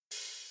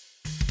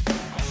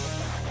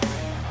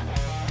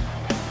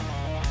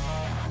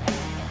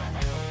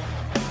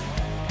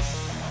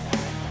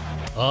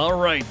All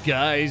right,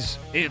 guys,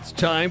 it's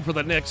time for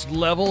the Next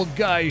Level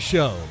Guy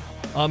Show,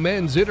 a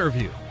men's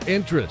interview,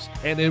 interest,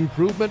 and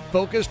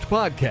improvement-focused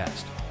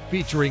podcast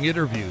featuring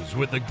interviews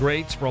with the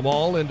greats from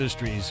all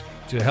industries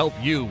to help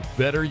you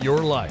better your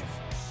life.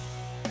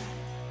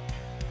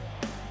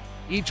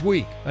 Each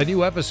week, a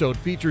new episode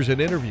features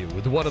an interview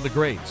with one of the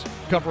greats,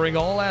 covering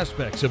all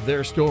aspects of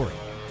their story,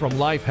 from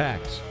life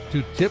hacks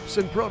to tips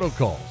and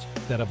protocols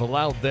that have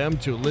allowed them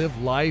to live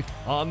life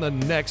on the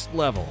next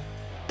level.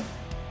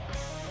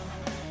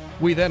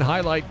 We then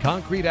highlight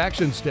concrete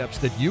action steps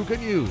that you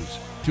can use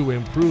to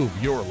improve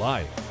your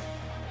life.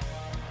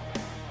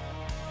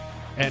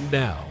 And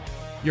now,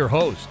 your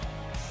host,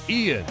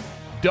 Ian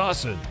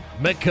Dawson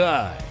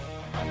Mackay.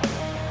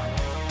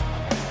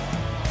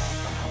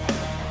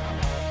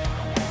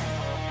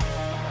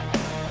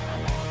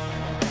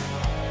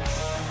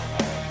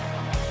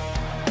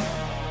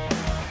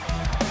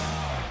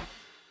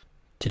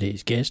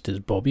 Today's guest is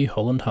Bobby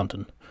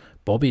Holland-Hunton.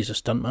 Bobby is a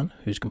stuntman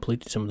who's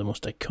completed some of the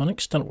most iconic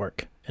stunt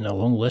work in a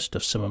long list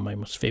of some of my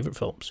most favourite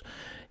films.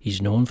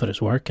 He's known for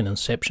his work in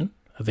Inception,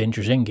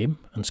 Avengers Endgame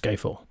and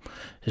Skyfall.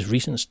 His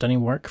recent stunning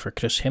work for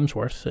Chris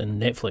Hemsworth in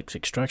Netflix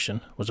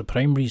Extraction was a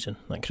prime reason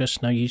that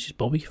Chris now uses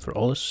Bobby for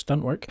all his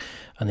stunt work,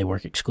 and they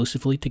work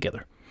exclusively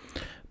together.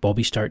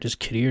 Bobby started his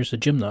career as a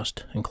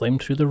gymnast and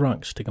climbed through the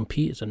ranks to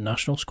compete as a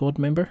national squad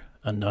member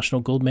and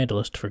national gold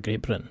medalist for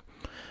Great Britain.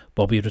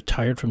 Bobby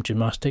retired from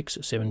gymnastics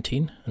at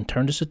 17 and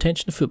turned his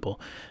attention to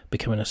football,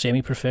 becoming a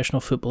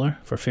semi-professional footballer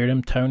for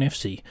Fareham Town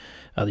FC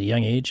at the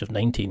young age of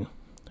 19.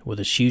 With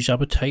his huge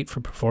appetite for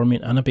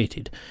performing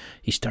unabated,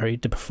 he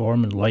started to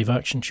perform in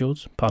live-action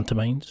shows,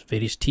 pantomimes,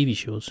 various TV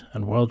shows,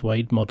 and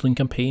worldwide modelling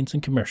campaigns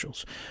and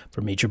commercials for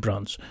major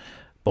brands.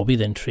 Bobby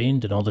then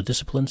trained in all the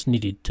disciplines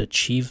needed to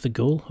achieve the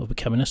goal of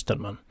becoming a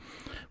stuntman,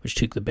 which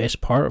took the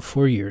best part of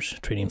 4 years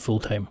training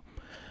full-time.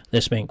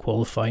 This meant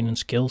qualifying in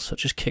skills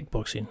such as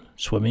kickboxing,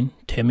 swimming,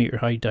 10-metre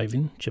high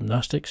diving,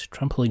 gymnastics,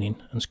 trampolining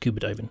and scuba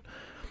diving.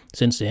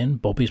 Since then,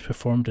 Bobby has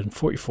performed in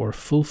 44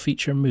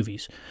 full-feature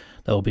movies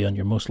that will be on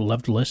your most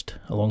loved list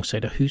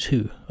alongside a who's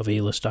who of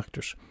A-list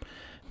actors.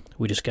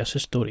 We discuss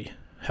his story,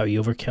 how he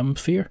overcome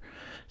fear,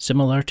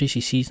 similarities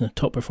he sees in the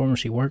top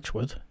performers he works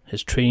with,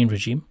 his training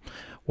regime,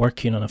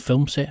 working on a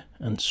film set,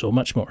 and so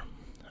much more.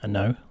 And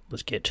now,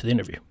 let's get to the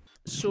interview.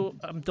 So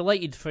I'm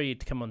delighted for you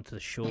to come onto the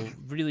show.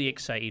 Really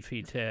excited for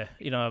you to,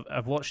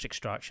 I've watched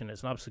Extraction.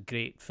 It's an absolutely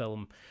great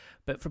film.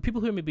 But for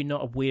people who are maybe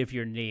not aware of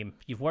your name,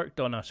 you've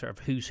worked on a sort of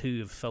who's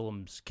who of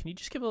films. Can you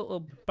just give a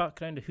little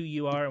background of who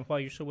you are and why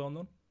you're so well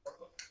known?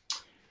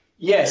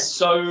 Yes,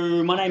 so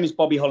my name is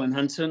Bobby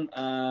Holland-Hunton,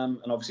 and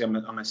obviously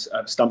I'm a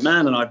stunt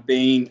man, and I've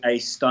been a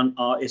stunt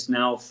artist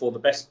now for the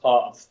best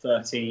part of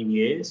 13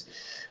 years.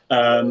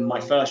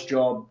 My first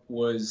job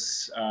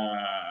was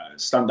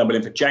stunt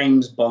doubling for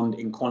James Bond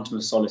in Quantum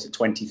of Solace at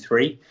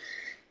 23.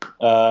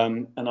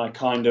 And I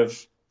kind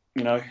of,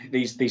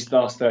 these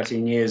last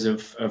 13 years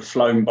have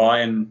flown by,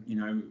 and,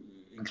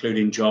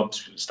 including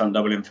jobs, stunt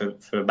doubling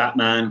for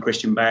Batman,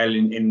 Christian Bale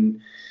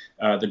in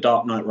The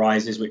Dark Knight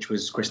Rises, which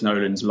was Chris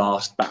Nolan's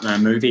last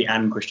Batman movie,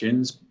 and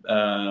Christian's.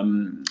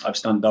 I've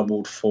stunt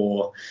doubled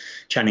for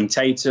Channing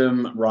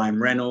Tatum, Ryan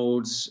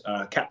Reynolds,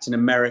 Captain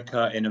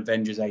America in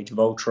Avengers Age of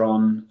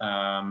Ultron,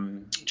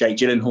 Jake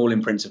Gyllenhaal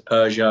in Prince of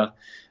Persia,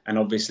 and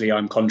obviously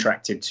I'm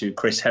contracted to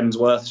Chris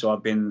Hemsworth, so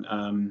I've been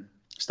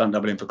stunt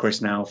doubling for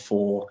Chris now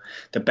for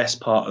the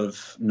best part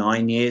of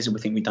 9 years. We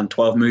think we've done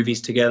 12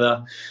 movies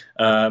together.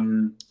 So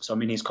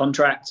I'm in his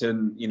contract,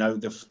 and,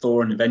 the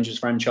Thor and Avengers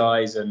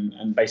franchise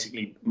and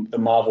basically the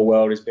Marvel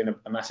world has been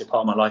a massive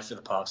part of my life for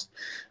the past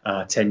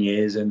 10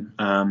 years. And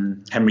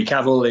Henry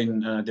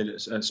Cavill did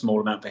a small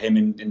amount for him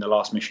in the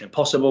last Mission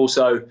Impossible.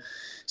 So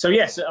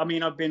yes,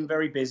 I've been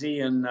very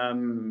busy, and,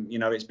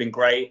 it's been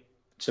great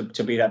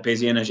to be that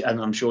busy, and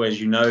I'm sure, as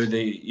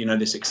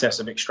the success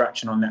of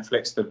Extraction on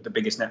Netflix, the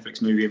biggest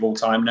Netflix movie of all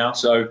time now.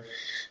 So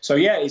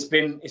yeah, it's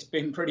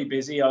been pretty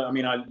busy. I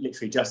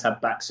literally just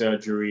had back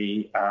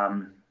surgery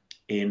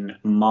in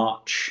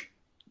March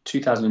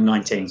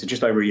 2019, so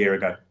just over a year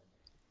ago.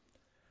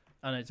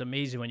 And it's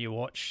amazing when you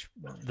watch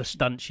the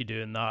stunts you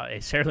do in that.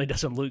 It certainly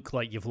doesn't look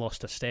like you've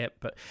lost a step.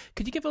 But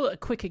could you give a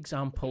quick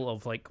example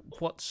of like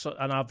what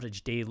an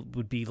average day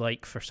would be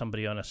like for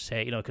somebody on a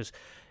set? Because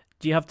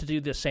do you have to do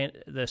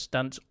the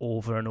stunts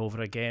over and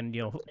over again?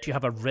 Do you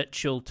have a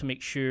ritual to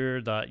make sure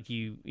that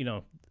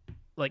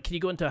can you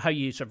go into how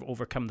you sort of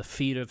overcome the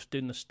fear of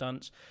doing the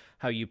stunts,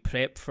 how you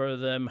prep for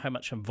them, how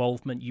much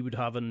involvement you would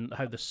have in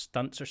how the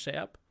stunts are set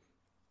up?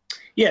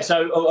 Yeah,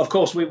 so of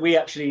course we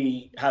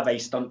actually have a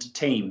stunt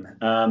team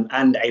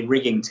and a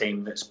rigging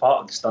team that's part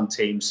of the stunt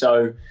team.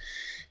 So,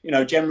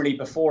 generally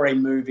before a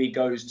movie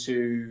goes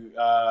to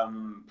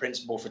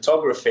principal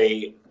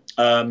photography,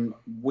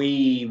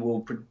 we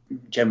will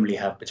generally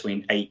have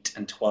between 8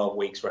 and 12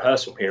 weeks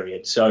rehearsal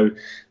period. So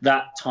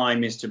that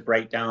time is to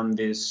break down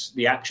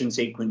the action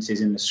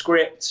sequences in the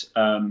script,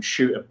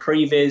 shoot a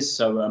previs,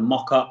 so a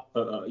mock-up,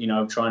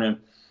 trying to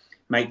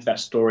make that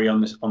story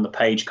on the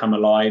page come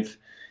alive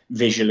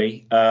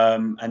visually.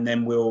 And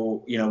then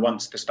we'll,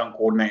 once the stunt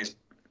coordinators,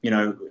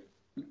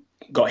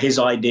 got his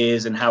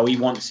ideas and how he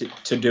wants it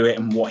to do it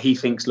and what he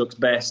thinks looks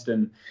best,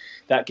 and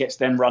that gets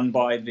then run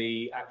by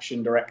the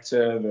action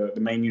director, the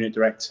main unit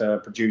director,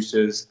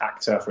 producers,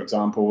 actor, for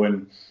example,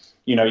 and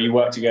you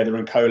work together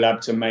and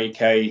collab to make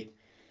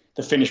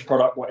the finished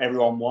product what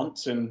everyone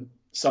wants, and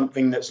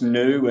something that's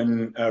new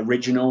and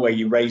original, where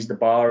you raise the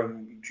bar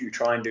and you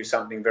try and do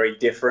something very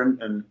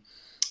different. And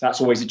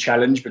that's always a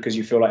challenge, because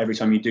you feel like every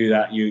time you do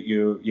that,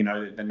 you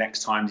know the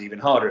next time's even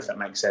harder, if that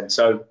makes sense.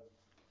 So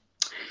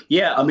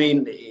yeah, I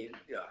mean,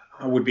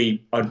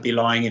 I'd be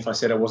lying if I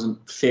said I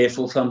wasn't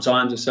fearful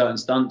sometimes of certain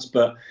stunts,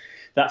 but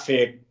that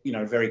fear,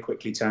 very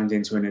quickly turns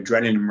into an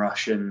adrenaline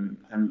rush, and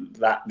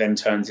that then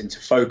turns into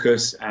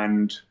focus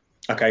and,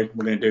 okay,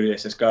 we're going to do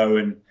this, let's go.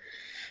 And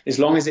as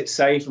long as it's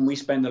safe, and we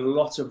spend a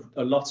lot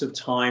of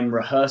time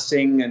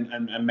rehearsing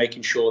and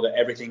making sure that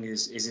everything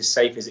is as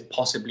safe as it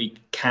possibly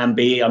can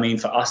be. I mean,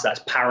 for us,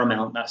 that's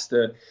paramount. That's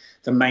the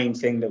main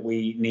thing that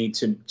we need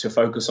to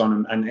focus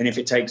on. And if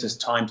it takes us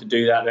time to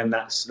do that,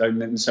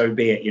 then so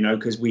be it,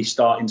 because we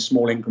start in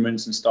small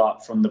increments and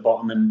start from the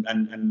bottom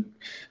and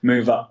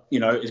move up,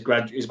 as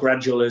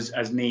gradual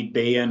as need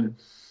be, and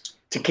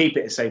to keep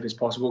it as safe as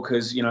possible,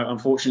 because,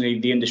 unfortunately,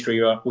 the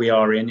industry we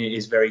are in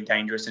is very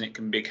dangerous, and it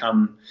can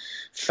become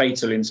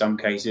fatal in some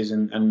cases.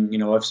 And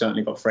I've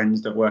certainly got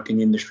friends that work in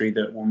the industry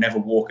that will never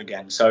walk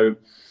again. So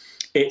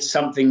it's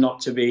something not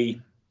to be,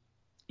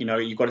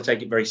 you've got to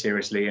take it very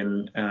seriously,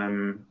 and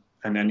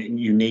then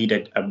you need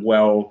a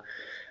well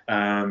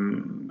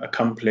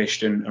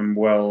accomplished and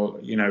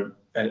well,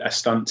 a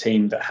stunt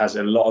team that has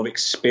a lot of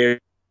experience.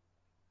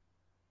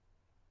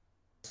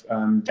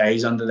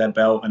 Days under their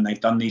belt, and they've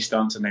done these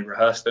stunts and they've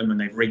rehearsed them and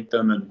they've rigged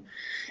them, and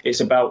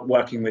it's about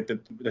working with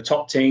the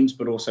top teams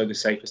but also the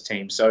safest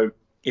teams. So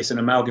it's an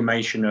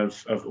amalgamation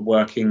of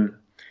working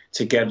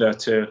together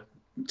to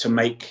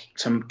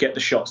get the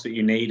shots that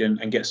you need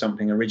and get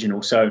something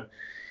original. So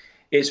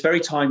it's very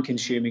time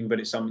consuming, but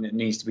it's something that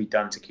needs to be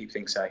done to keep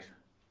things safe.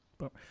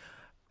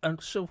 And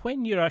so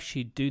when you're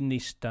actually doing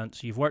these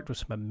stunts, you've worked with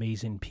some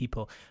amazing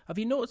people. Have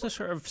you noticed a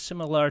sort of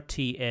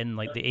similarity in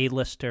like the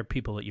A-lister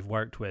people that you've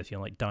worked with,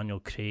 like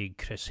Daniel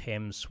Craig, Chris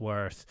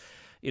Hemsworth,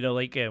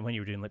 when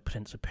you were doing like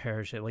Prince of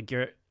Persia, like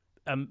your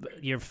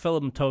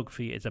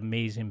cinematography is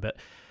amazing, but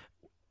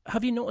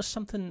have you noticed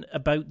something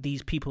about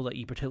these people that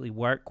you particularly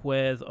work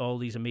with, all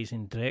these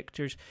amazing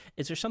directors?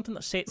 Is there something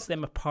that sets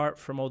them apart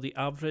from all the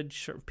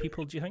average sort of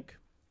people, do you think?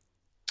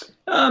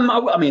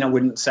 I mean, I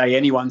wouldn't say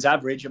anyone's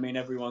average. I mean,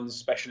 everyone's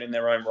special in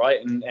their own right,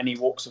 in any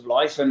walks of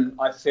life. And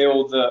I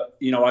feel that,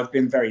 I've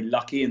been very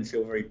lucky and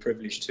feel very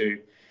privileged to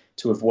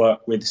have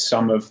worked with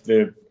some of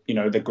the,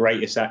 the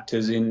greatest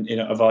actors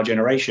of our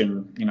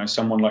generation.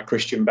 Someone like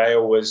Christian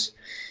Bale was,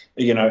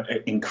 an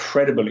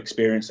incredible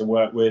experience to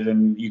work with.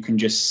 And you can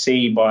just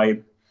see by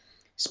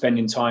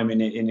spending time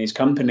in his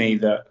company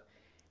that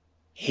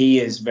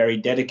he is very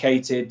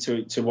dedicated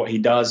to what he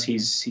does.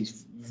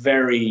 He's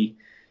very...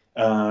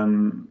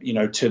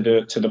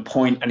 to the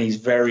point, and he's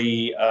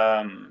very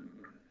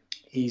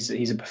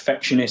he's a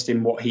perfectionist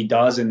in what he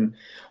does, and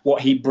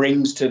what he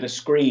brings to the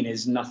screen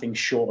is nothing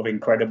short of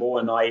incredible.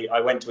 And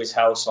I went to his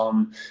house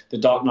on The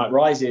Dark Knight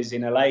Rises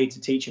in LA to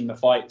teach him the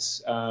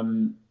fights,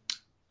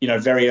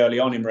 very early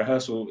on in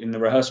the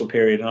rehearsal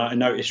period, and I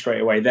noticed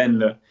straight away then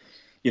that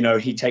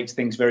he takes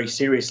things very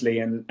seriously,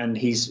 and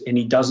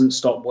he doesn't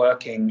stop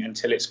working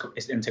until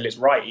it's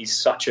right. He's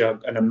such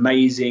an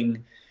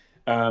amazing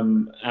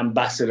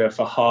ambassador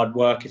for hard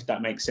work, if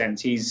that makes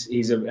sense.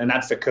 He's an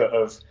advocate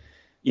of,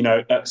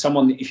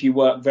 someone, if you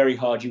work very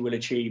hard, you will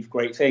achieve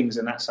great things.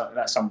 And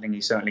that's something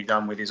he's certainly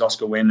done with his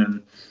Oscar win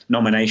and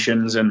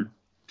nominations, and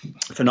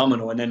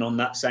phenomenal. And then on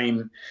that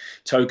same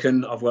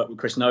token, I've worked with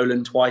Chris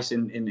Nolan twice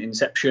in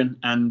Inception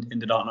and in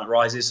The Dark Knight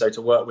Rises. So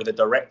to work with a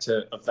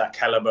director of that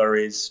caliber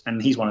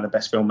and he's one of the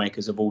best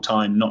filmmakers of all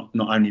time, not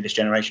only this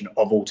generation,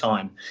 of all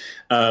time.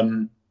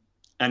 And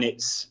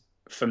it's,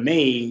 for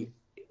me,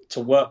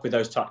 to work with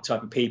those type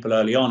of people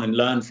early on and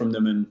learn from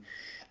them, and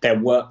their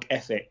work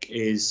ethic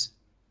is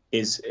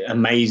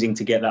amazing,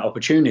 to get that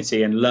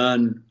opportunity and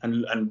learn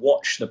and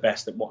watch the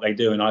best at what they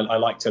do. And I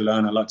like to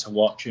learn, I like to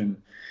watch,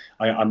 and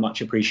I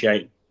much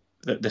appreciate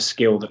the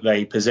skill that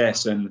they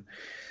possess. And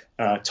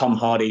Tom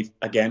Hardy,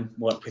 again,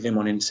 worked with him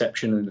on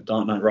Inception and The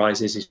Dark Knight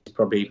Rises. He's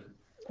probably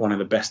one of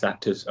the best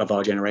actors of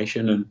our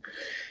generation. And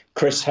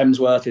Chris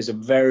Hemsworth is a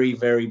very,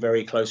 very,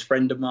 very close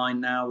friend of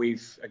mine now. We're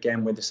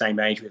the same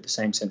age, we have the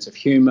same sense of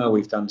humor.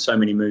 We've done so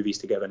many movies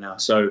together now.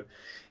 So,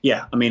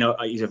 yeah, I mean,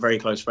 he's a very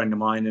close friend of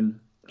mine, and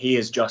he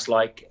is just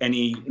like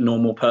any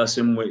normal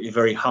person. He's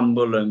very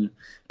humble,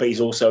 but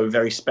he's also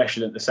very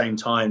special at the same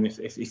time. If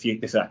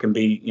that can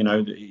be,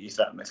 if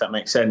that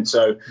makes sense.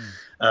 So,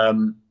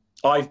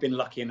 I've been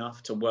lucky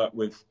enough to work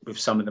with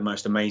some of the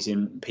most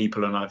amazing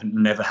people, and I've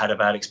never had a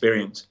bad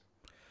experience.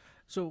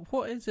 So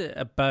what is it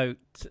about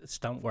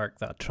stunt work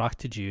that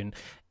attracted you? And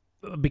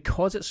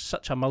because it's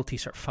such a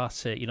multi-sort of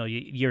facet,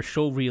 your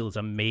show reel is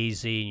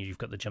amazing. You've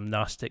got the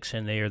gymnastics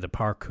in there, the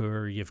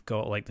parkour, you've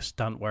got like the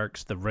stunt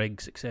works, the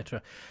rigs,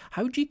 etc.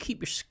 How do you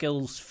keep your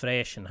skills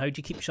fresh, and how do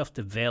you keep yourself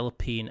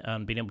developing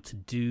and being able to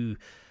do,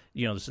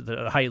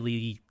 the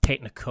highly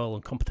technical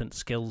and competent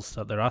skills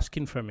that they're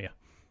asking from you?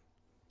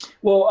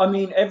 Well, I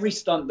mean, every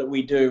stunt that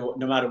we do,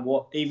 no matter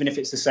what, even if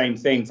it's the same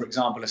thing, for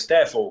example, a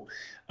stair fall,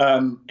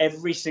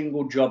 every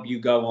single job you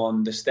go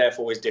on, the stair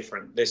fall is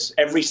different.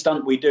 Every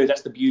stunt we do,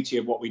 that's the beauty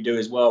of what we do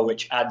as well,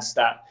 which adds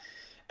that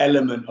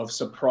element of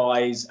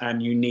surprise,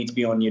 and you need to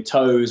be on your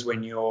toes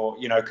when you're,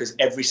 because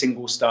every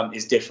single stunt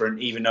is different,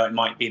 even though it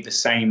might be the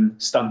same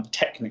stunt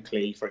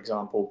technically, for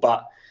example.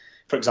 But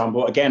for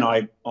example, again,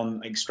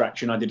 on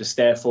Extraction, I did a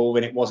stair fall,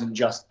 and it wasn't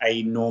just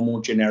a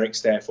normal generic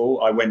stair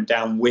fall. I went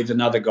down with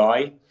another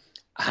guy.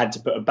 I had to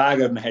put a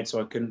bag over my head so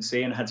I couldn't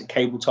see, and I had to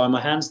cable tie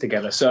my hands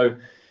together. So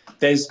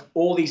there's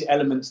all these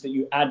elements that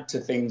you add to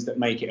things that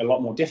make it a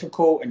lot more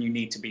difficult, and you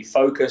need to be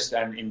focused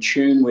and in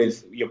tune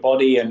with your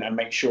body, and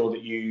make sure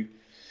that you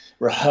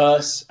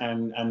rehearse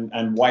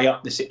and weigh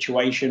up the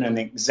situation and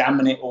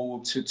examine it all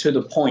to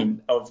the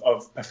point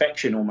of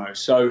perfection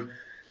almost. So,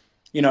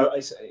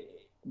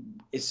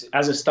 it's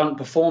as a stunt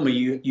performer,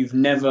 you've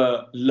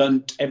never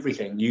learnt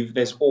everything.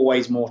 There's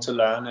always more to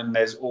learn, and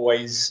there's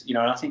always, and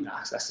I think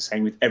that's the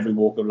same with every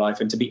walk of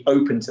life. And to be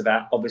open to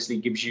that obviously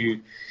gives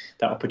you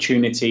that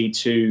opportunity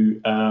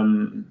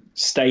to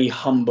stay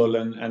humble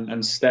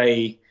and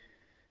stay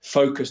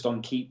focused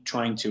on keep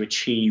trying to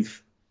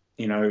achieve,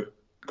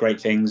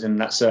 great things. And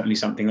that's certainly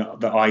something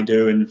that I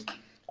do. And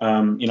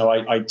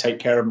I take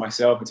care of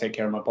myself. I take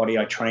care of my body.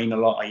 I train a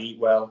lot. I eat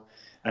well.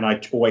 And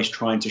I always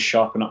trying to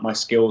sharpen up my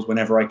skills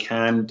whenever I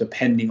can,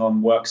 depending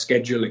on work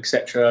schedule,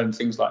 etc., and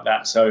things like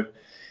that. So,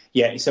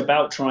 yeah, it's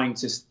about trying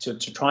to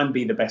try and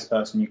be the best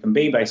person you can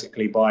be,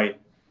 basically, by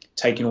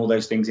taking all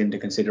those things into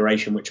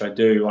consideration, which I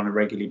do on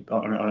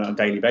a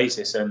daily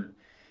basis,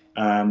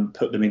 and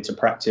put them into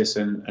practice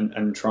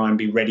and try and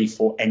be ready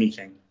for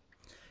anything.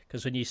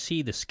 Because when you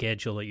see the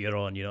schedule that you're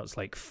on, it's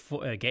like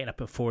getting up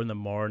at 4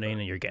 a.m.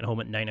 and you're getting home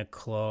at 9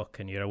 o'clock,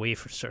 and you're away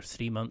for sort of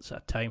 3 months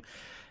at a time.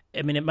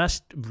 I mean, it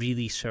must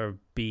really sort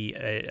of be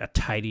a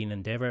tiring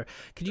endeavour.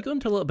 Could you go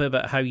into a little bit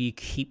about how you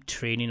keep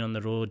training on the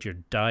road, your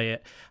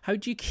diet? How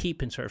do you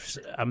keep in sort of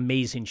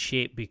amazing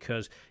shape?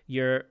 Because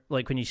you're,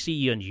 like, when you see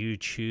you on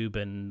YouTube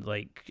and,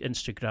 like,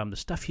 Instagram, the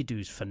stuff you do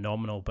is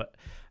phenomenal. But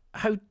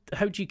how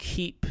do you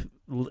keep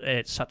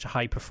at such a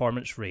high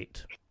performance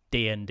rate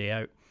day in, day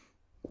out?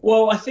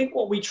 Well, I think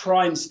what we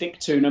try and stick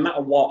to, no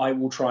matter what, I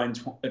will try and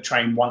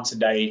train once a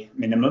day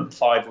minimum,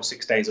 5 or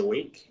 6 days a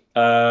week.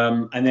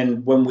 And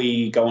then when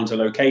we go onto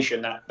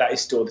location, that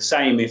is still the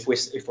same. If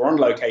we're on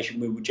location,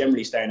 we would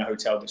generally stay in a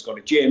hotel that's got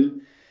a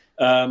gym.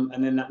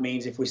 And then that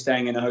means if we're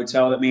staying in a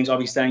hotel, that means I'll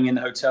be staying in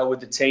the hotel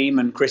with the team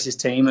and Chris's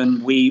team.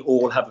 And we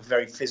all have a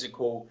very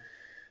physical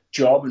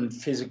job and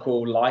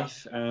physical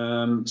life.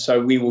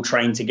 So we will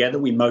train together.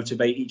 We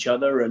motivate each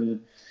other, and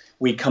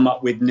we come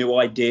up with new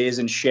ideas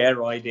and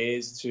share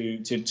ideas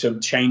to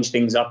change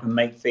things up and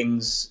make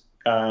things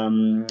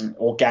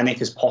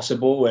organic as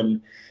possible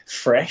and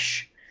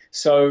fresh.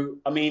 So,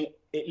 I mean,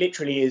 it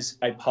literally is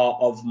a part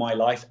of my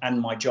life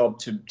and my job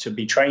to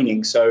be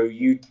training. So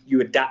you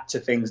adapt to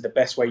things the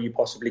best way you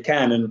possibly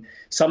can. And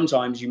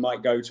sometimes you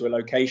might go to a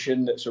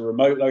location that's a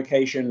remote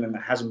location and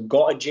it hasn't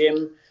got a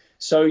gym.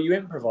 So you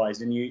improvise,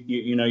 and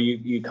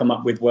you come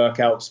up with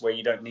workouts where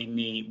you don't need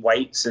any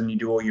weights, and you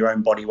do all your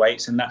own body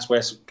weights. And that's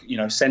where,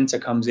 Centre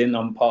comes in.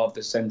 I'm part of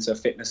the Centre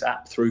fitness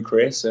app through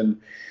Chris, and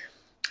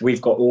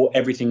we've got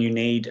everything you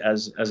need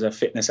as a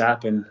fitness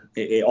app, and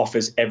it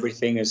offers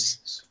everything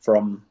as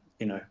from,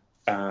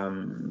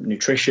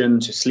 nutrition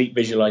to sleep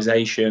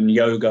visualization,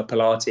 yoga,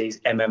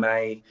 Pilates,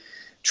 MMA,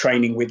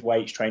 training with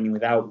weights, training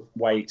without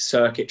weights,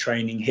 circuit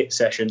training, HIIT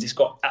sessions. It's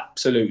got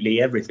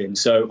absolutely everything.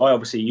 So I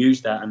obviously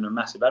use that, and I'm a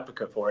massive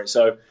advocate for it.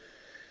 So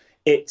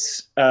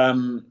it's,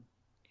 again,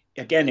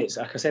 it's,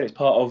 like I said, it's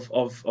part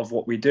of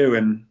what we do.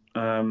 And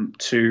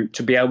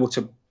to be able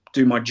to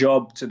do my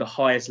job to the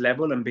highest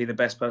level and be the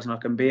best person I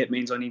can be, it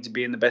means I need to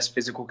be in the best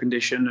physical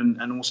condition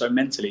and also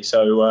mentally.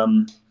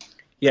 So,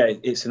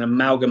 it's an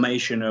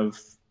amalgamation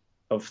of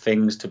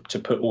things to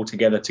put all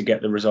together to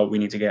get the result we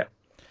need to get.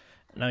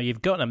 Now,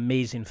 you've got an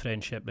amazing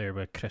friendship there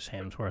with Chris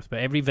Hemsworth, but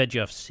every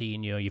video I've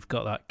seen, you've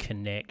got that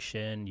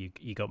connection,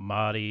 you got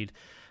married,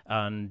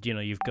 and,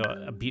 you've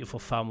got a beautiful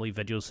family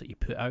videos that you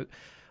put out.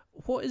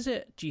 What is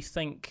it, do you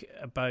think,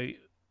 about,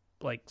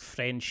 like,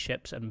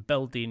 friendships and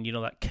building,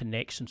 that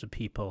connections with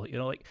people?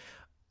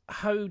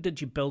 How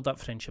did you build that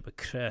friendship with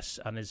Chris?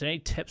 And is there any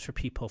tips for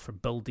people for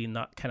building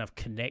that kind of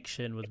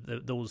connection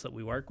with those that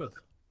we work with?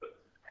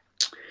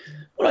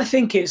 Well, I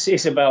think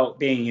it's about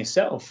being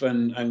yourself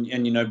and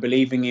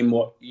believing in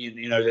what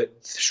the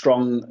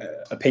strong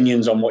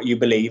opinions on what you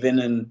believe in,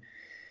 and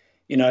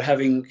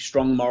having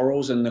strong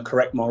morals and the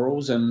correct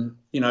morals. And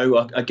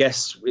I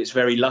guess it's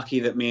very lucky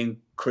that me and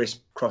Chris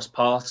crossed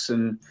paths.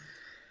 And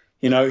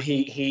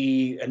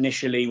he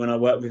initially, when I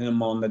worked with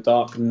him on the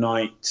Dark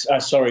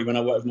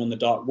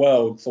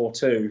World, Thor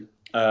 2,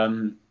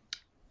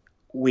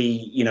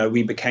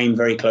 we became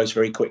very close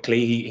very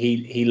quickly.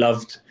 He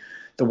loved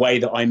the way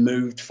that I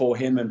moved for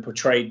him and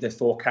portrayed the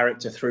Thor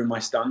character through my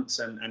stunts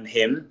and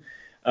him.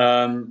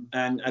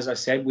 And as I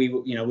said,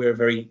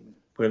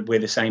 we're we're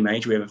the same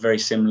age. We have a very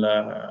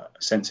similar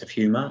sense of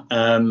humour,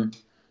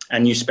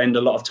 and you spend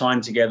a lot of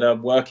time together,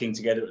 working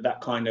together in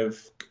that kind of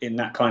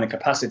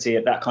capacity,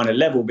 at that kind of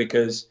level,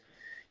 because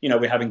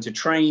we're having to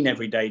train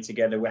every day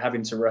together. We're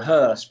having to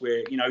rehearse.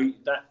 We're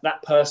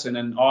that person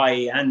and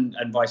I and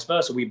vice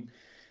versa. We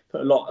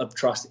put a lot of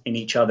trust in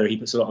each other. He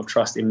puts a lot of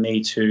trust in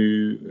me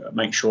to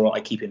make sure I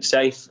keep him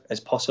safe as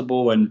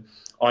possible, and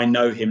I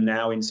know him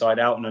now inside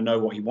out, and I know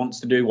what he wants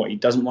to do, what he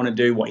doesn't want to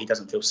do, what he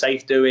doesn't feel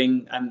safe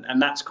doing.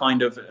 And that's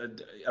kind of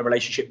a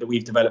relationship that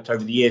we've developed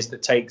over the years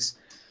that takes,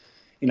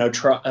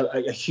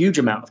 a huge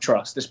amount of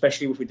trust,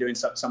 especially if we're doing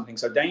something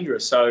so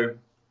dangerous. So,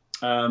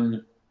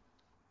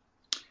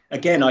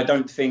 again, I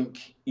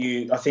think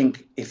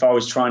if I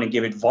was trying to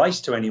give advice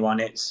to anyone,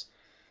 it's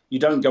you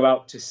don't go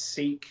out to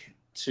seek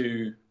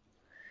to,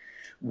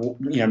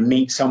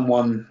 meet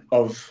someone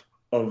of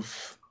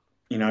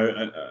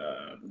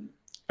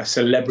a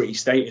celebrity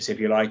status, if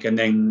you like, and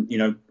then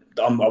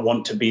I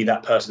want to be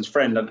that person's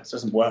friend. And it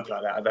doesn't work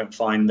like that. I don't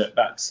find that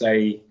that's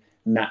a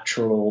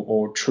natural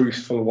or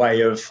truthful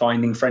way of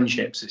finding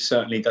friendships. It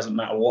certainly doesn't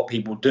matter what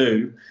people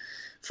do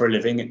for a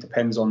living. It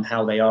depends on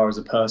how they are as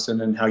a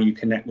person and how you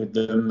connect with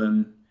them,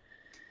 and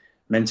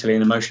mentally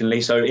and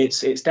emotionally. So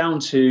it's down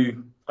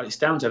to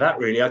that,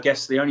 really. I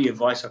guess the only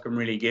advice I can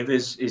really give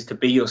is to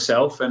be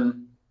yourself,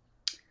 and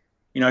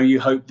you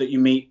hope that you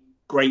meet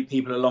great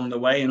people along the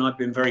way, and I've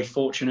been very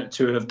fortunate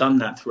to have done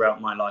that throughout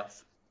my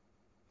life.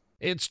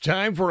 It's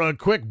time for a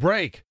quick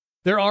break.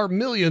 There are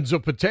millions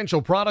of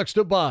potential products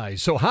to buy,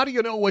 so how do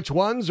you know which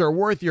ones are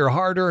worth your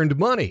hard-earned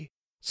money?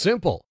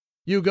 Simple.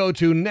 You go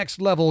to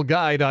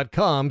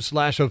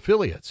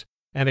nextlevelguy.com/affiliates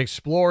and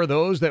explore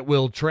those that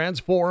will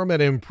transform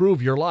and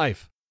improve your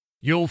life.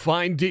 You'll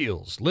find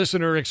deals,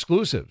 listener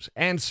exclusives,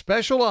 and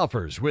special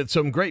offers with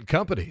some great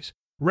companies.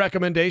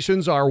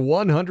 Recommendations are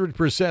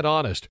 100%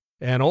 honest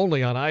and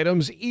only on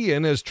items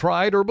Ian has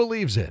tried or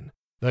believes in.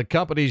 The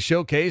companies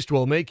showcased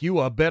will make you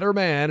a better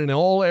man in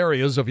all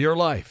areas of your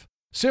life.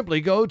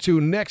 Simply go to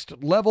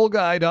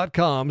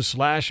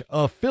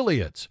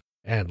nextlevelguy.com/affiliates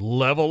and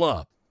level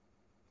up.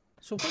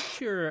 So what's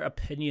your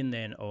opinion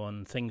then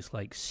on things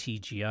like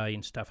CGI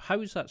and stuff? How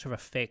has that sort of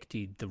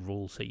affected the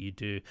roles that you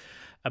do?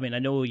 I mean, I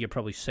know you're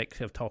probably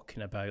sick of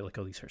talking about like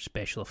all these sort of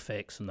special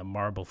effects and the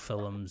Marvel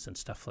films and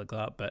stuff like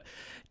that, but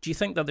do you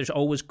think that there's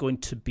always going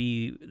to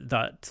be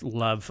that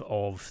love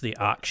of the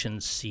action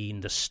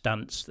scene, the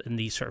stunts in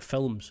these sort of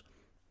films?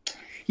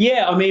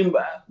 Yeah, I mean,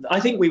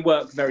 I think we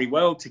work very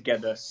well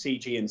together,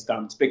 CG and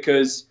stunts,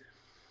 because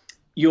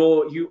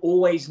you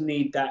always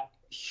need that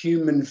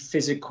human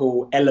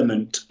physical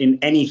element in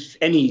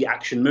any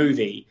action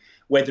movie,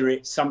 whether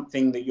it's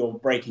something that you're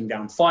breaking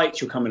down fights,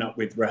 you're coming up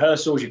with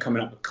rehearsals, you're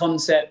coming up with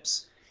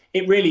concepts.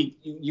 It really,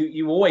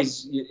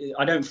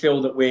 I don't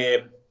feel that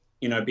we're,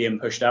 being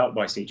pushed out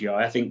by CGI.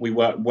 I think we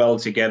work well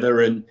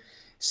together, and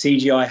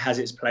CGI has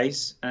its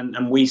place,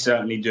 and we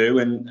certainly do.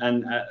 And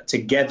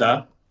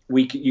together,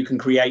 you can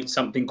create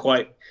something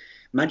quite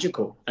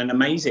magical and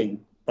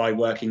amazing by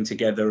working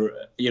together,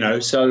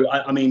 So,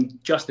 I mean,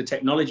 just the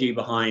technology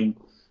behind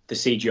the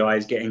CGI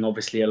is getting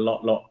obviously a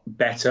lot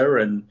better,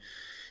 and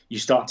you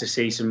start to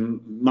see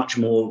some much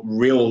more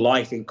real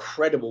life,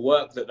 incredible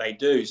work that they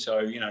do.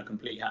 So,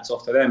 complete hats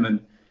off to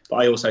them. But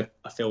I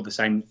feel the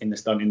same in the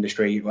stunt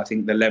industry. I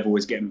think the level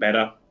is getting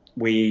better.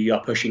 We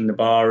are pushing the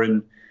bar,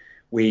 and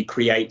we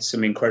create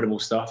some incredible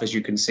stuff, as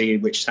you can see,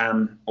 which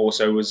Sam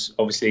also was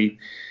obviously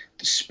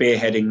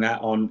spearheading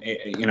that on,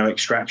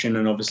 Extraction,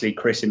 and obviously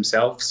Chris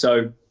himself.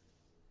 So,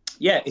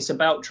 yeah, it's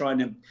about trying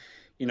to,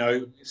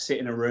 sit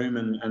in a room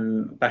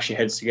and bash your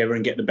heads together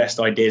and get the best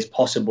ideas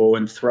possible,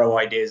 and throw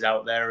ideas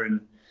out there and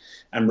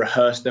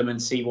rehearse them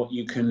and see what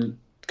you can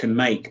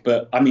make.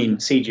 But I mean,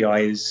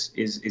 CGI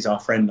is our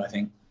friend, I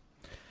think.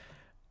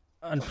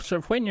 And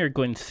sort of when you're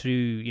going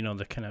through,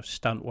 the kind of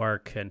stunt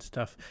work and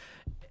stuff,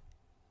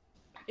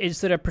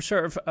 is there a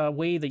sort of a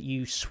way that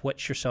you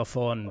switch yourself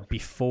on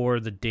before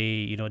the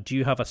day? Do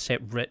you have a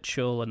set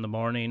ritual in the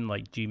morning?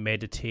 Like, do you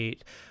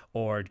meditate?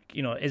 Or,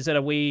 is there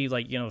a way,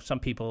 like, some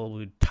people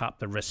would tap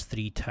the wrist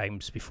 3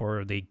 times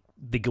before they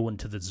go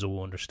into the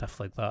zone or stuff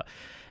like that.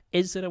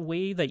 Is there a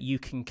way that you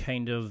can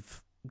kind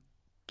of,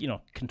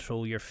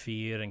 control your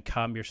fear and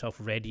calm yourself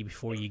ready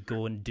before you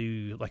go and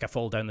do, like, a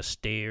fall down the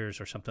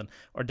stairs or something?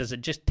 Or does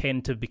it just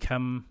tend to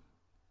become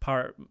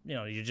part,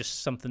 you're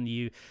just something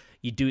you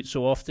do it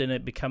so often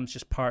it becomes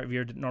just part of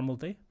your normal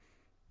day?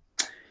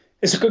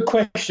 It's a good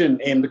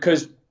question, Ian,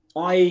 because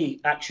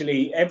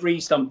every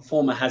stunt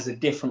performer has a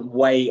different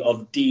way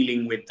of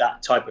dealing with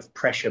that type of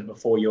pressure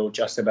before you're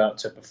just about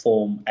to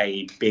perform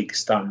a big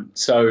stunt.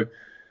 So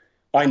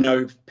I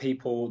know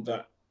people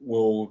that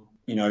will,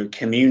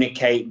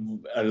 communicate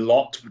a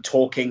lot,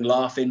 talking,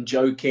 laughing,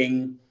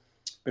 joking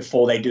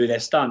before they do their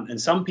stunt.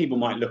 And some people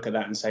might look at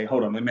that and say,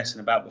 hold on, they're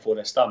messing about before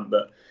their stunt.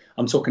 But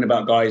I'm talking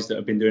about guys that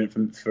have been doing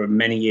it for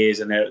many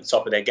years, and they're at the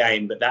top of their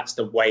game. But that's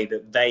the way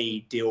that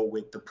they deal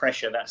with the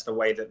pressure. That's the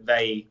way that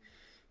they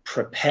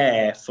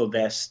prepare for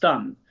their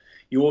stunt.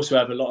 you also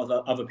have a lot of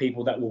other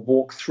people that will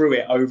walk through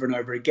it over and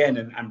over again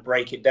and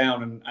break it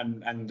down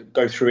and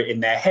go through it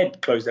in their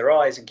head, close their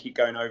eyes and keep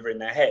going over in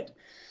their head.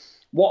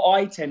 What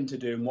I tend to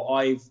do and what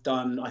I've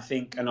done, I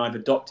think, and I've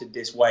adopted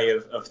this way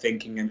of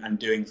thinking and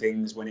doing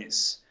things when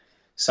it's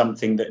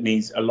something that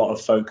needs a lot of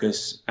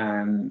focus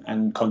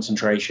and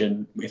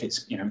concentration, if it's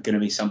going to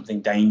be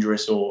something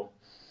dangerous or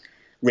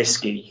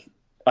risky.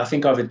 I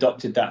think I've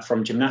adopted that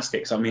from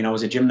gymnastics. I mean, I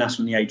was a gymnast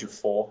from the age of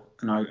 4,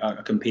 and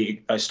I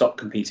competed. I stopped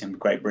competing with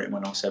Great Britain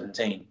when I was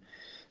 17.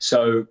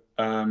 So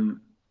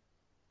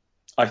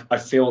I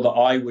feel that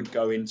I would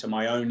go into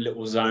my own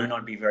little zone.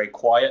 I'd be very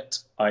quiet.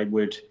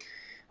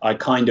 I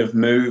kind of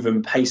move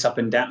and pace up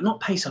and down, not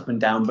pace up and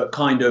down, but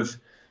kind of,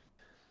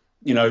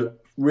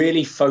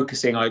 really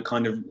focusing. I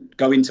kind of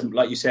go into,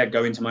 like you said,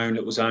 go into my own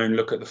little zone,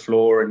 look at the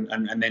floor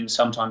and then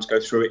sometimes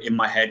go through it in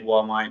my head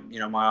while my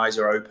eyes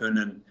are open.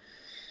 And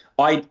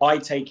I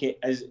take it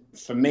as,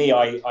 for me,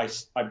 I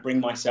bring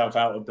myself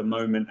out of the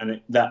moment, and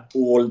that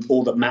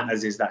all that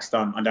matters is that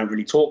stunt. I don't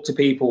really talk to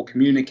people,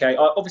 communicate.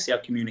 Obviously I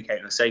communicate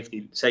on a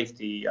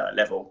safety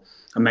level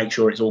and make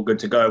sure it's all good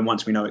to go. And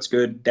once we know it's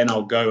good, then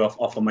I'll go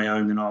off on my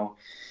own and I'll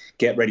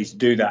get ready to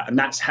do that. And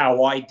that's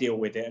how I deal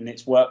with it. And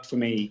it's worked for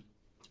me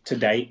to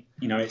date.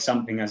 It's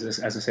something, as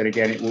I said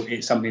again,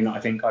 it's something that I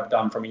think I've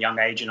done from a young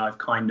age,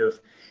 and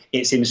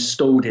it's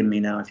installed in me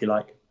now, if you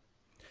like.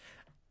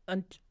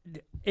 And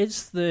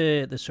is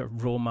the sort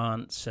of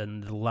romance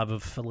and the love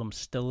of film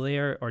still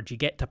there, or do you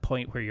get to a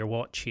point where you're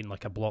watching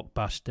like a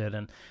blockbuster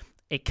and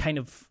it kind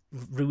of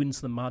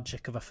ruins the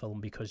magic of a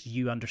film because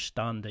you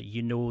understand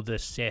it, the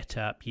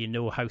setup,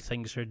 how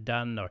things are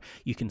done, or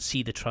you can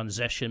see the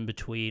transition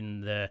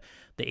between the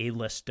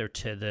A-lister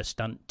to the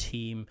stunt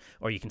team,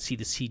 or you can see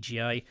the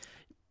CGI?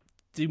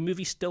 Do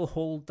movies still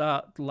hold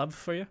that love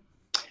for you?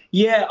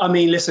 Yeah, I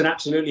mean, listen,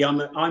 absolutely.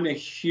 I'm a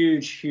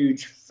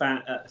huge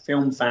fan,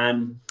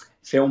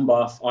 film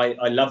buff.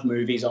 I love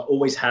movies. I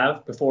always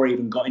have, before I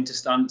even got into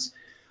stunts.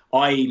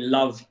 I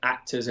love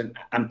actors and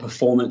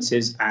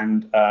performances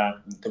and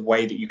the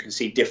way that you can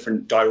see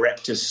different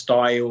directors'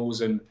 styles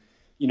and,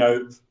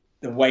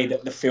 the way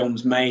that the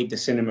film's made, the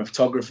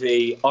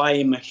cinematography.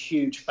 I'm a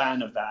huge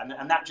fan of that.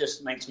 And that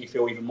just makes me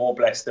feel even more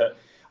blessed that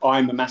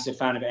I'm a massive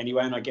fan of it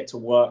anyway, and I get to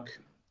work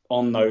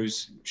on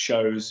those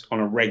shows on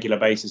a regular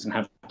basis and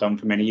have done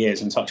for many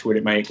years, and touch wood,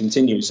 it may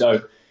continue.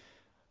 So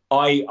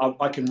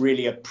I can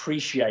really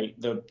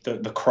appreciate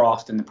the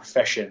craft and the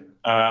profession.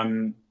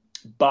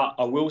 But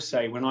I will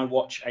say, when I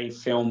watch a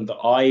film that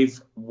I've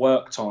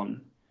worked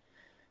on,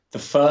 the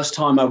first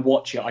time I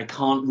watch it, I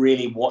can't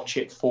really watch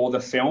it for the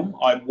film.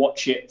 I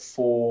watch it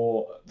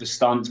for the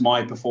stunts,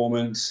 my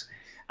performance,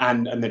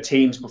 and the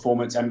team's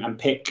performance, and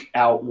pick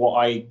out what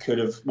I could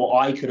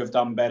have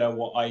done better,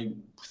 what I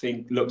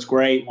think looks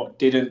great, what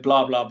didn't,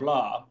 blah blah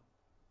blah.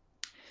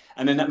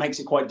 And then that makes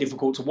it quite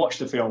difficult to watch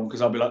the film,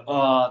 because I'll be like,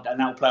 and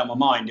that'll play on my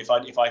mind if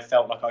I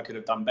felt like I could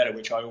have done better,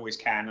 which I always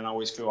can, and I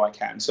always feel I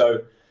can.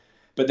 So.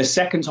 But the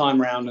second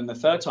time round and the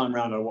third time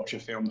round I watch a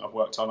film that I've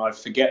worked on, I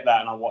forget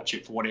that and I watch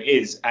it for what it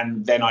is.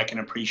 And then I can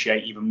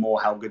appreciate even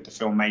more how good the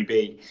film may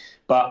be.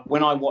 But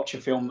when I watch a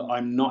film that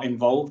I'm not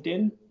involved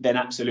in, then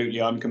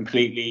absolutely I'm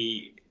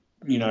completely,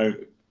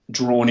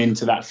 drawn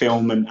into that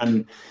film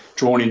and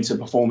drawn into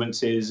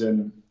performances.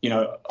 And,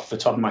 off the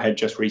top of my head,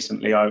 just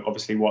recently, I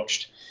obviously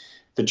watched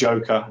The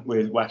Joker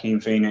with Joaquin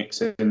Phoenix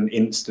and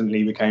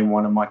instantly became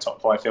one of my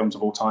top 5 films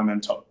of all time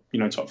and top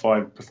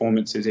 5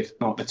 performances, if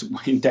not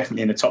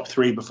definitely in the top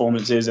 3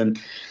 performances. And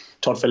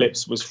Todd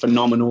Phillips was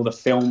phenomenal. The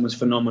film was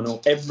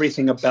phenomenal.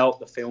 Everything about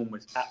the film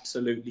was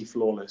absolutely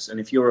flawless. And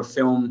if you're a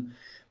film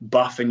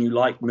buff and you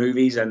like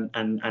movies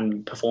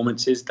and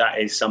performances, that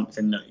is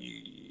something that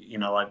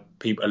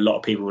a lot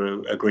of people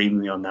will agree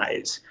with me on that.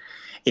 It's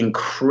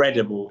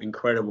incredible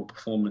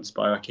performance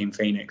by Joaquin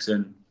Phoenix.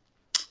 And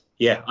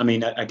yeah, I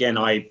mean, again,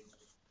 I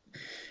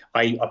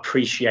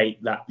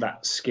appreciate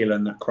that skill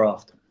and that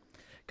craft.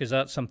 Because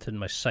that's something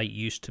my site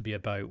used to be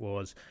about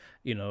was,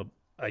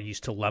 I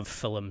used to love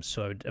films,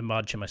 so I'd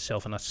imagine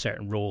myself in a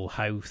certain role,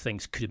 how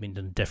things could have been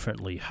done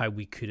differently, how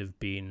we could have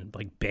been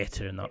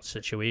better in that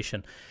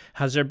situation.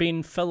 Has there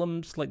been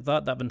films like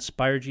that have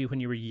inspired you when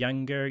you were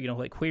younger?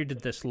 Where did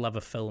this love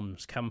of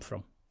films come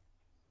from?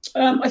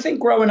 I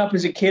think growing up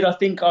as a kid, I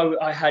think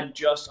I had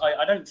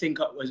I don't think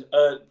I was,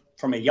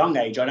 from a young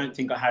age, I don't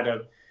think I had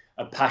a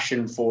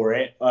passion for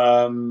it.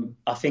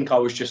 I think I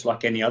was just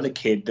like any other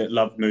kid that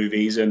loved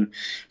movies and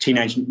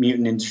Teenage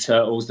Mutant Ninja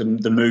Turtles, the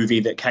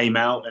movie that came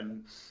out,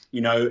 and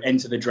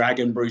Enter the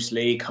Dragon, Bruce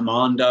Lee,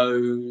 Commando,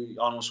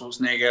 Arnold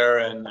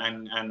Schwarzenegger,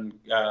 and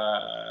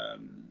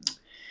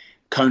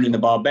Conan the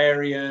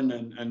Barbarian,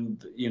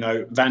 and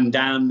Van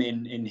Damme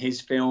in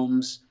his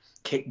films,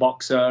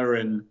 Kickboxer,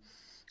 and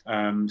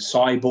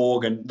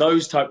Cyborg, and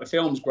those type of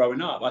films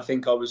growing up. I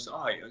think I was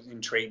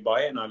intrigued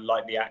by it, and I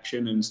liked the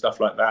action and stuff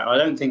like that. I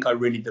don't think I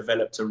really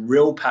developed a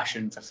real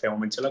passion for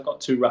film until I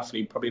got to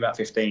probably about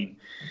 15,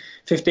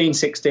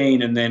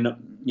 16, and then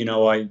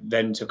I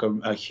then took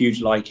a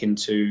huge liking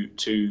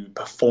to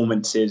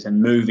performances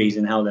and movies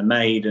and how they're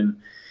made, and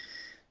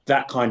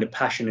that kind of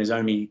passion has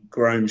only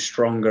grown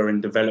stronger and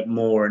developed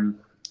more. And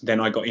then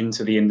I got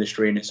into the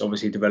industry, and it's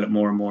obviously developed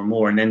more and more and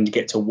more. And then to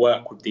get to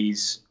work with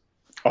these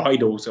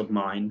idols of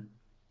mine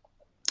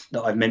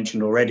that I've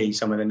mentioned already,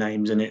 some of the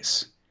names, and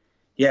it's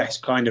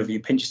kind of, you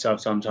pinch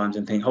yourself sometimes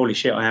and think, holy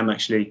shit, I am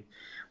actually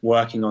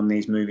working on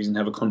these movies and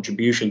have a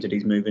contribution to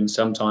these movies,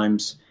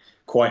 sometimes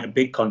quite a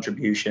big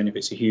contribution if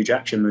it's a huge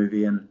action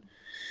movie. And,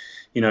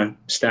 you know,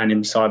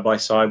 standing side by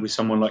side with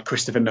someone like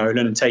Christopher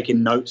Nolan and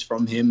taking notes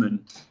from him and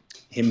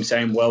him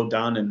saying well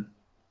done, and,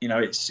 you know,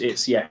 it's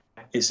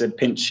a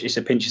pinch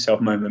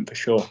yourself moment for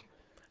sure.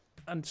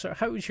 And so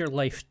how has your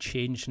life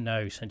changed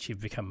now since you've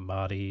become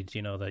married,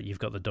 you know, that you've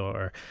got the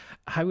daughter?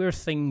 How are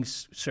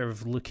things sort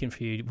of looking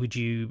for you? Would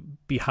you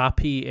be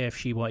happy if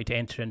she wanted to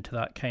enter into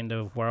that kind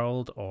of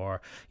world?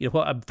 Or, you know,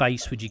 what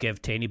advice would you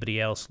give to anybody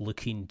else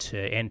looking to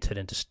enter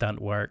into stunt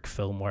work,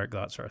 film work,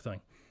 that sort of thing?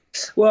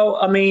 Well,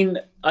 I mean,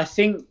 I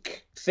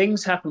think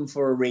things happen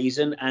for a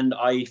reason. And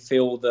I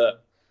feel that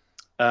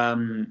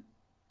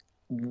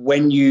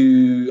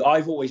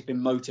I've always been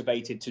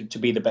motivated to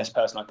be the best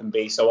person I can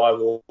be. So I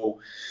will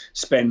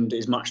spend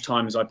as much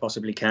time as I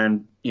possibly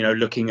can, you know,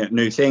 looking at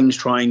new things,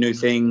 trying new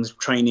things,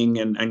 training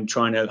and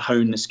trying to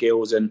hone the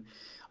skills. And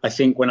I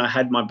think when I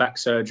had my back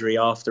surgery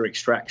after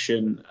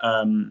Extraction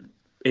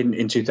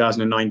in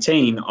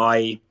 2019,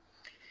 I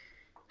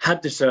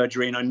had the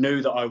surgery and I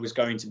knew that I was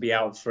going to be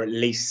out for at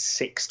least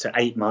 6 to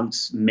 8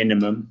 months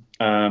minimum.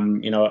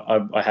 You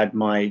know, I had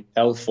my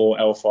L4,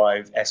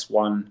 L5,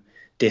 S1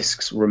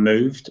 discs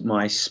removed,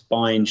 my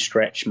spine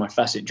stretched, my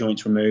facet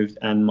joints removed,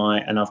 and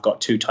I've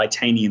got 2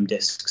 titanium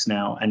discs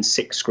now and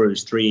 6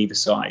 screws, 3 either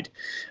side.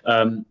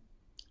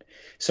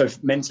 So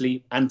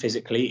mentally and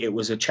physically, it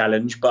was a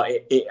challenge, but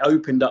it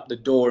opened up the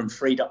door and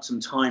freed up some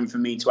time for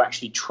me to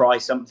actually try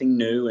something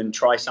new and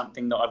try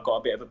something that I've got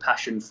a bit of a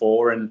passion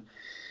for. And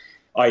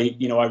I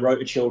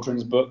wrote a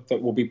children's book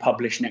that will be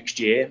published next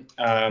year,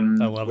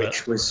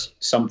 which was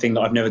something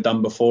that I've never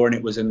done before, and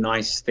it was a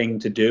nice thing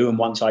to do. And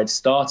once I'd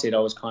started, I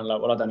was kind of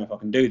like, well, I don't know if I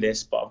can do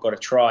this, but I've got to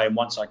try. And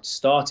once I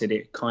started,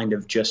 it kind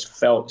of just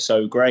felt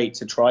so great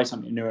to try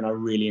something new, and I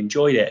really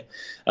enjoyed it.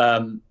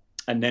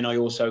 And then I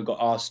also got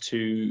asked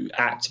to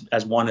act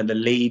as one of the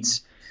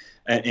leads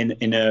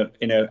in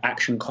a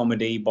action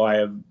comedy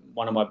by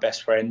one of my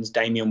best friends,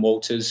 Damien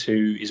Walters,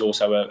 who is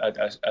also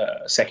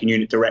a second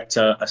unit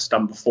director, a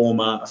stunt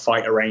performer, a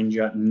fight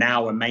arranger,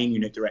 now a main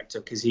unit director,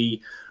 because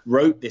he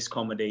wrote this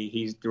comedy.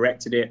 He's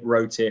directed it,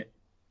 wrote it,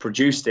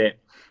 produced it.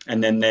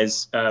 And then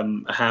there's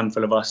a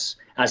handful of us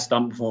as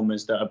stunt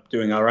performers that are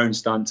doing our own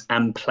stunts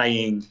and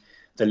playing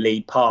the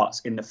lead parts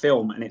in the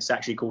film. And it's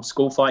actually called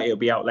School Fight. It'll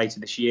be out later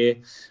this year.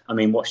 I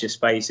mean, watch this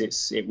space.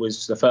 It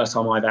was the first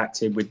time I've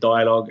acted with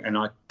dialogue, and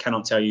I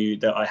cannot tell you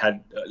that I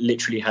had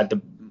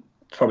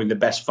probably the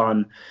best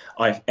fun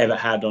I've ever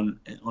had on.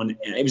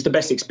 It was the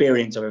best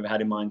experience I've ever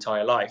had in my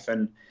entire life.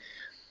 And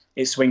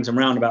it swings and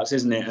roundabouts,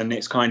 isn't it? And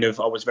it's kind of,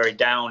 I was very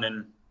down,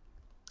 and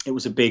it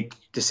was a big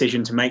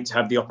decision to make, to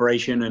have the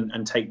operation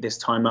and take this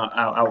time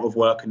out of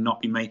work and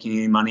not be making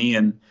any money.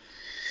 And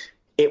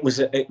it was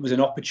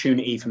an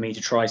opportunity for me to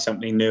try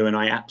something new, and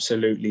I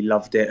absolutely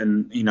loved it.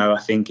 And, you know, I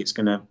think it's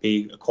going to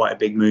be quite a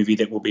big movie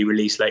that will be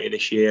released later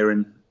this year.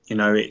 And, you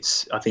know,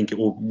 I think it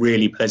will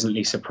really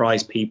pleasantly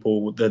surprise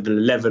people, the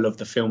level of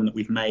the film that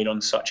we've made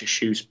on such a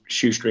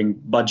shoestring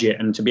budget,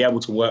 and to be able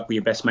to work with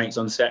your best mates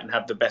on set and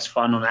have the best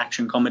fun on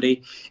action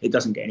comedy, it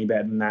doesn't get any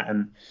better than that.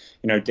 And,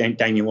 you know,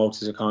 Damien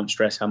Walters, I can't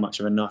stress how much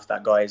of enough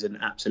that guy is an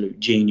absolute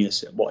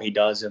genius at what he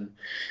does. And,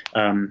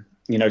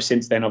 you know,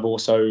 since then, I've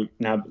also,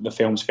 now the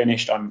film's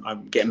finished,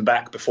 I'm getting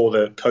back. Before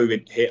the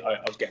COVID hit, I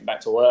was getting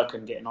back to work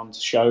and getting on to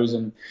shows,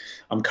 and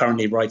I'm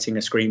currently writing a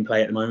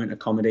screenplay at the moment, a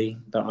comedy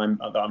that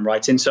I'm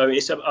writing. So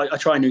I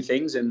try new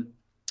things, and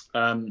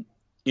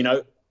you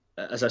know,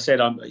 as I said,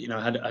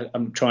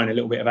 I'm trying a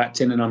little bit of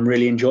acting, and I'm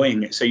really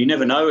enjoying it. So you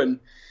never know. And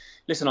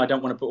listen, I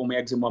don't want to put all my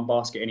eggs in one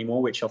basket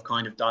anymore, which I've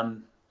kind of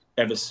done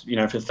ever, you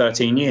know, for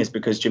 13 years,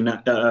 because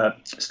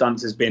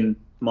stunts has been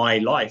my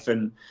life,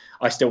 and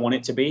I still want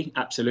it to be,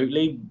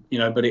 absolutely, you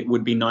know, but it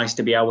would be nice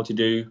to be able to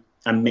do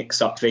and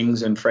mix up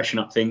things and freshen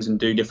up things and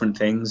do different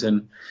things.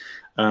 And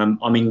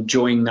I'm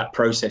enjoying that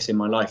process in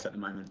my life at the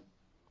moment.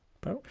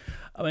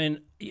 I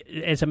mean,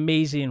 it's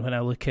amazing when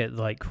I look at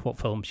like what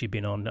films you've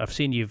been on. I've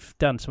seen you've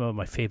done some of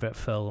my favourite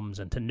films,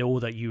 and to know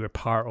that you were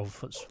part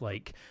of what's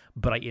like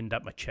brightened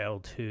up my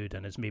childhood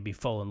and has made me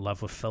fall in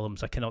love with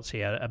films, I cannot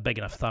say a big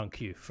enough thank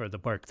you for the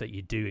work that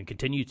you do and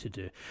continue to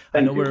do.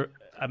 I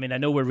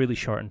know we're really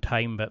short on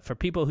time, but for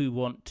people who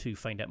want to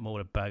find out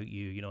more about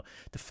you, you know,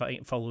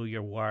 to follow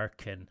your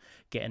work and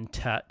get in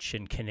touch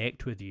and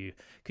connect with you,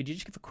 could you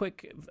just give a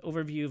quick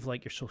overview of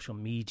like your social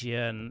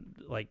media and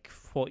like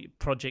what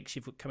projects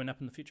you've got coming up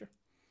in the future?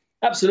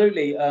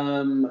 Absolutely.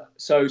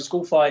 So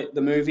School Fight,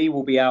 the movie,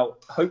 will be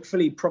out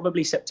hopefully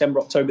probably September,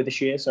 October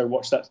this year. So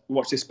watch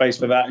this space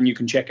for that, and you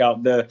can check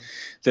out the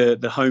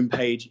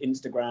homepage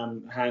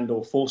Instagram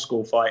handle for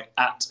School Fight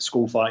at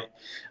School Fight.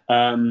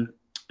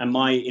 and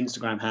my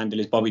Instagram handle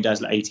is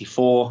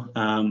BobbyDazzler84.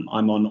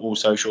 I'm on all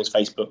socials,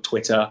 Facebook,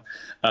 Twitter,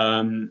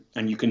 and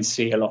you can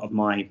see a lot of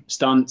my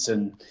stunts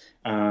and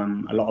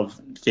a lot of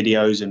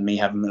videos and me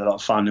having a lot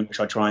of fun, which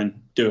I try and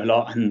do a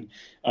lot. And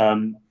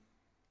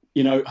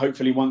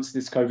hopefully once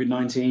this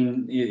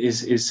COVID-19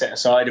 is set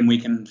aside and we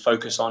can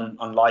focus on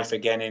life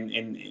again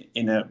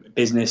in a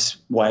business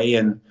way,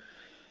 and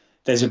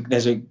there's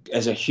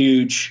a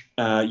huge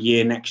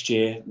year next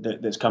year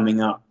that's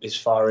coming up as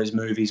far as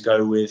movies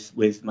go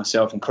with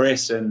myself and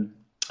Chris, and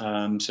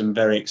some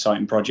very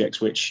exciting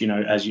projects, which,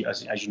 as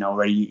you know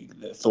already,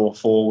 Thor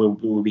 4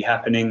 will be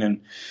happening,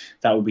 and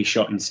that will be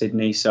shot in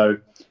Sydney. So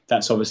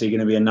that's obviously going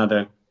to be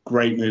another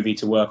great movie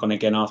to work on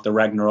again after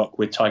Ragnarok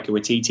with Taika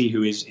Waititi,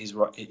 who he's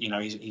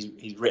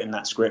written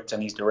that script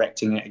and he's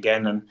directing it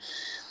again, and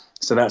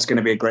so that's going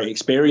to be a great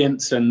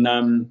experience.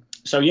 And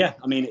so yeah,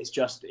 I mean, it's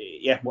just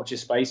watch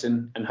this space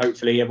and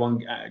hopefully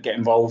everyone get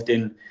involved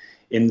in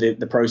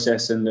the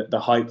process and the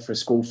hype for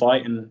School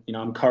Fight. And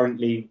I'm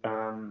currently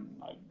I'm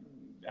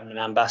an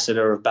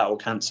ambassador of Battle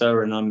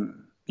Cancer, and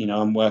I'm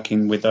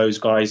working with those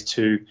guys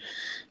to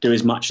do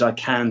as much as I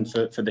can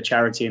for the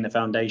charity and the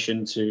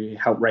foundation to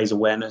help raise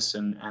awareness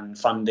and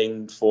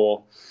funding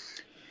for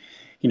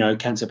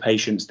cancer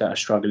patients that are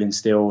struggling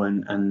still,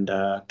 and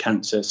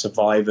cancer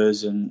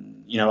survivors. And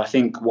I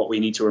think what we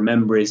need to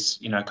remember is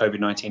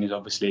COVID-19 is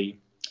obviously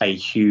a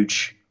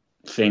huge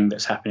thing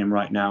that's happening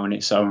right now, and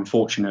it's so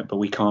unfortunate, but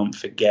we can't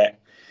forget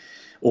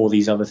all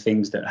these other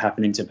things that are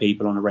happening to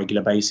people on a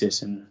regular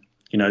basis. And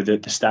the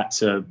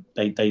stats are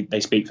they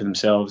speak for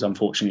themselves.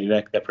 Unfortunately,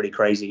 they're pretty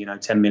crazy.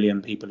 10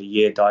 million people a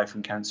year die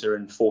from cancer,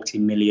 and 40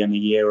 million a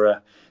year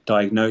are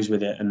diagnosed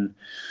with it. And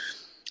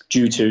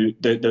due to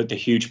the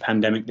huge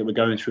pandemic that we're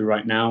going through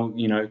right now,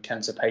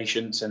 cancer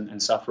patients and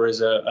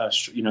sufferers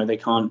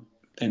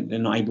they're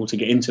not able to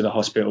get into the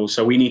hospital.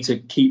 So we need to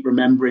keep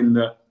remembering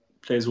that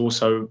there's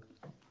also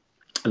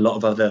a lot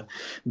of other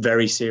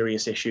very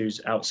serious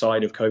issues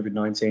outside of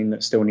COVID-19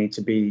 that still need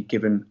to be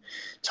given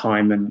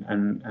time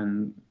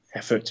and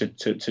effort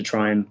to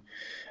try and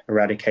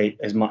eradicate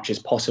as much as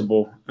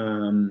possible.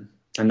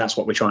 And that's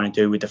what we're trying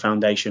to do with the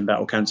foundation,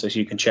 Battle Cancer. So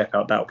you can check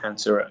out Battle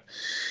Cancer at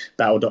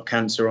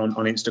battle.cancer on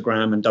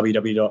Instagram and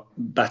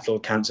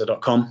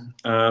www.battlecancer.com.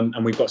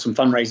 And we've got some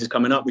fundraisers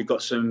coming up. We've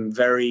got some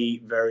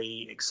very,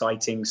 very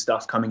exciting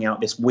stuff coming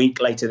out this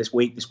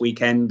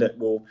weekend, that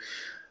will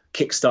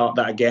kickstart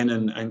that again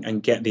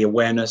and get the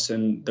awareness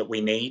that we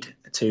need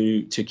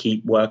to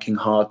keep working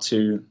hard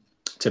to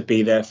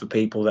be there for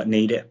people that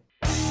need it.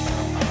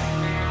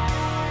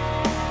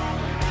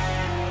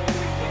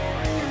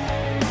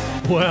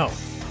 Well,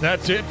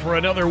 that's it for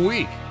another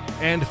week,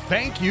 and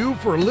thank you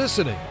for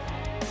listening.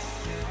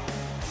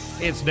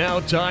 It's now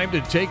time to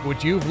take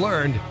what you've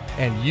learned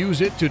and use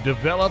it to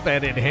develop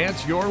and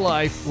enhance your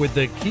life with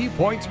the key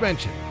points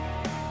mentioned.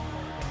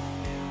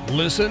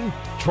 Listen,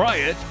 try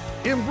it,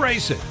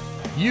 embrace it,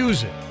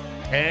 use it,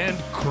 and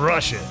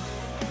crush it.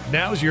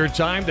 Now's your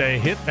time to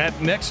hit that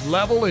next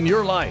level in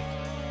your life.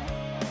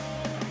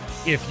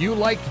 If you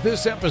liked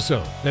this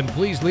episode, then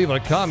please leave a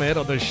comment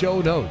on the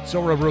show notes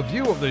or a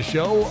review of the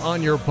show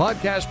on your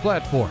podcast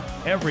platform.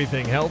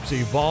 Everything helps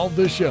evolve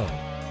the show.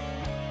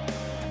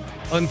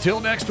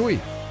 Until next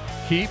week,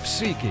 keep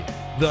seeking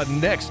the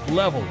next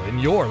level in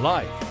your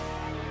life.